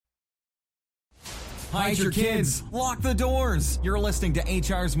hide your kids, lock the doors. You're listening to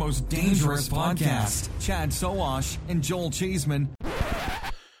HR's most dangerous podcast. Chad Sowash and Joel Cheeseman.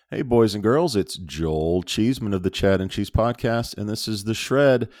 Hey, boys and girls, it's Joel Cheeseman of the Chad and Cheese Podcast, and this is The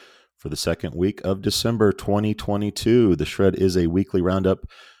Shred for the second week of December 2022. The Shred is a weekly roundup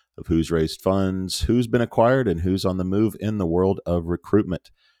of who's raised funds, who's been acquired, and who's on the move in the world of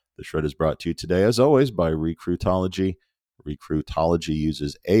recruitment. The Shred is brought to you today, as always, by Recruitology. Recruitology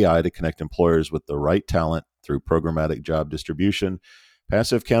uses AI to connect employers with the right talent through programmatic job distribution,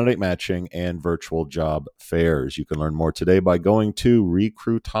 passive candidate matching, and virtual job fairs. You can learn more today by going to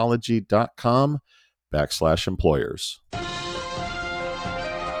recruitology.com/employers.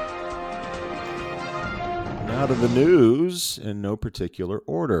 Now to the news in no particular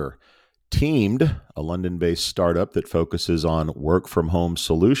order. Teamed, a London-based startup that focuses on work-from-home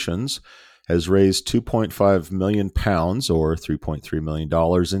solutions, has raised £2.5 million, or $3.3 million,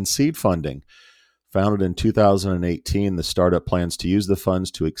 in seed funding. Founded in 2018, the startup plans to use the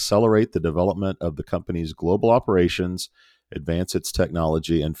funds to accelerate the development of the company's global operations, advance its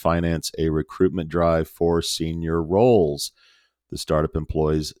technology, and finance a recruitment drive for senior roles. The startup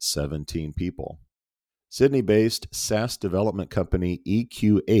employs 17 people. Sydney-based SaaS development company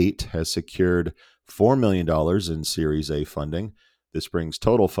EQ8 has secured $4 million in Series A funding. This brings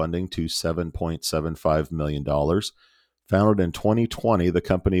total funding to $7.75 million. Founded in 2020, the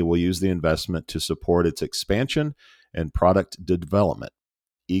company will use the investment to support its expansion and product development.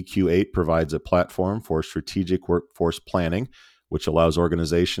 EQ8 provides a platform for strategic workforce planning, which allows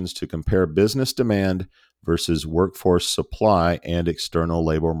organizations to compare business demand versus workforce supply and external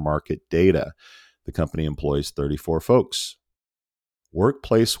labor market data. The company employs 34 folks.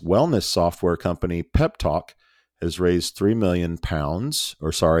 Workplace wellness software company PepTalk has raised €3 million,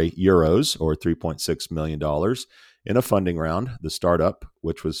 or $3.6 million in a funding round. The startup,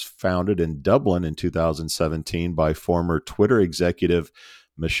 which was founded in Dublin in 2017 by former Twitter executive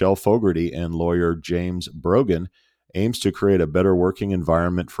Michelle Fogarty and lawyer James Brogan, aims to create a better working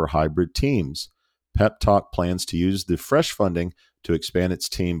environment for hybrid teams. PepTalk plans to use the fresh funding to expand its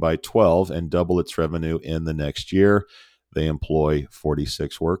team by 12 and double its revenue in the next year. They employ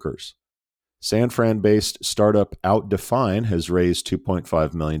 46 workers. San Fran-based startup Outdefine has raised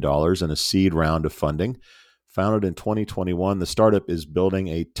 $2.5 million in a seed round of funding. Founded in 2021, the startup is building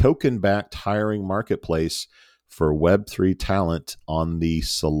a token-backed hiring marketplace for Web3 talent on the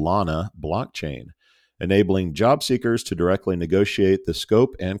Solana blockchain, enabling job seekers to directly negotiate the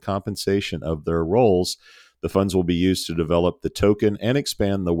scope and compensation of their roles. The funds will be used to develop the token and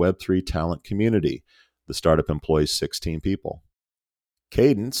expand the Web3 talent community. The startup employs 16 people.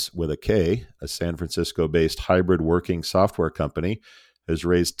 Cadence, with a K, a San Francisco-based hybrid working software company, has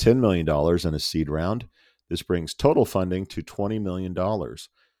raised $10 million in a seed round. This brings total funding to $20 million.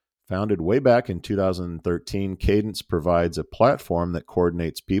 Founded way back in 2013, Cadence provides a platform that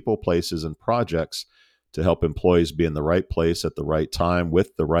coordinates people, places, and projects to help employees be in the right place at the right time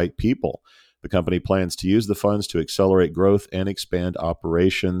with the right people. The company plans to use the funds to accelerate growth and expand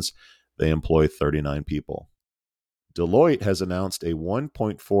operations. They employ 39 people. Deloitte has announced a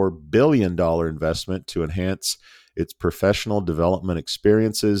 $1.4 billion investment to enhance its professional development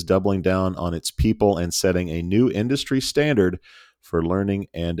experiences, doubling down on its people and setting a new industry standard for learning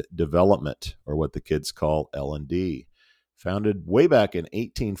and development, or what the kids call L&D. Founded way back in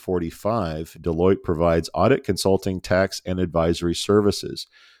 1845, Deloitte provides audit, consulting, tax, and advisory services.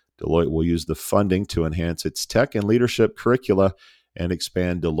 Deloitte will use the funding to enhance its tech and leadership curricula and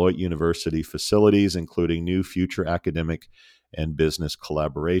expand Deloitte University facilities, including new future academic and business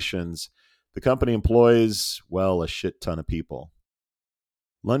collaborations. The company employs, a shit ton of people.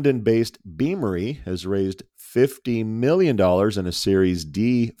 London-based Beamery has raised $50 million in a Series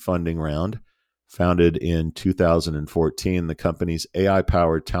D funding round. Founded in 2014, the company's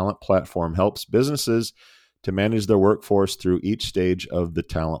AI-powered talent platform helps businesses to manage their workforce through each stage of the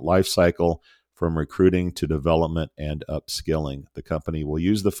talent lifecycle, from recruiting to development and upskilling. The company will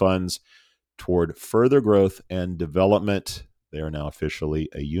use the funds toward further growth and development. They are now officially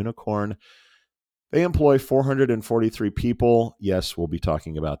a unicorn. They employ 443 people. Yes, we'll be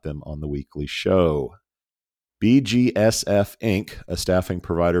talking about them on the weekly show. BGSF Inc., a staffing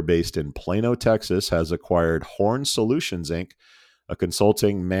provider based in Plano, Texas, has acquired Horn Solutions Inc., a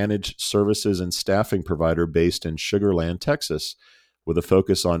consulting, managed services, and staffing provider based in Sugar Land, Texas, with a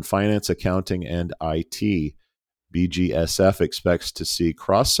focus on finance, accounting, and IT. BGSF expects to see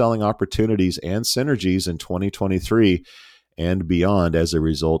cross-selling opportunities and synergies in 2023 and beyond as a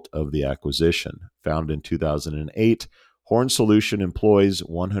result of the acquisition. Founded in 2008, Horn Solution employs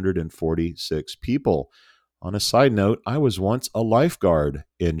 146 people. On a side note, I was once a lifeguard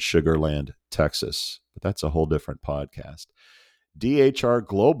in Sugar Land, Texas, but that's a whole different podcast. DHR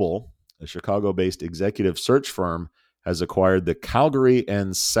Global, a Chicago-based executive search firm, has acquired the Calgary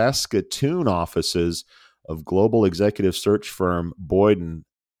and Saskatoon offices of global executive search firm Boyden.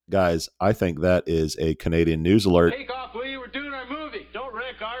 Guys, I think that is a Canadian news alert. Take off, will you? We're doing our movie. Don't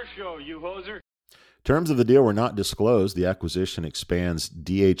wreck our show, you hoser. Terms of the deal were not disclosed. The acquisition expands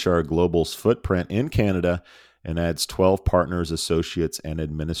DHR Global's footprint in Canada and adds 12 partners, associates, and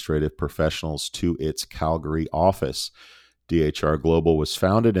administrative professionals to its Calgary office. DHR Global was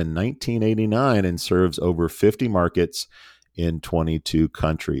founded in 1989 and serves over 50 markets in 22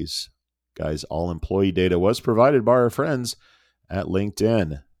 countries. Guys, all employee data was provided by our friends at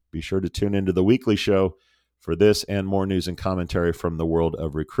LinkedIn. Be sure to tune into the weekly show for this and more news and commentary from the world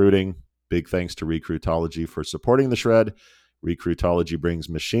of recruiting. Big thanks to Recruitology for supporting the Shred. Recruitology brings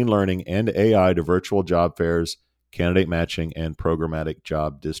machine learning and AI to virtual job fairs, candidate matching, and programmatic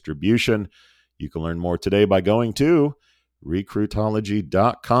job distribution. You can learn more today by going to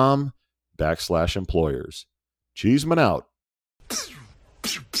recruitology.com/employers. Cheeseman out.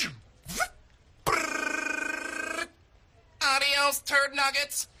 Adios, turd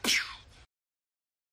nuggets.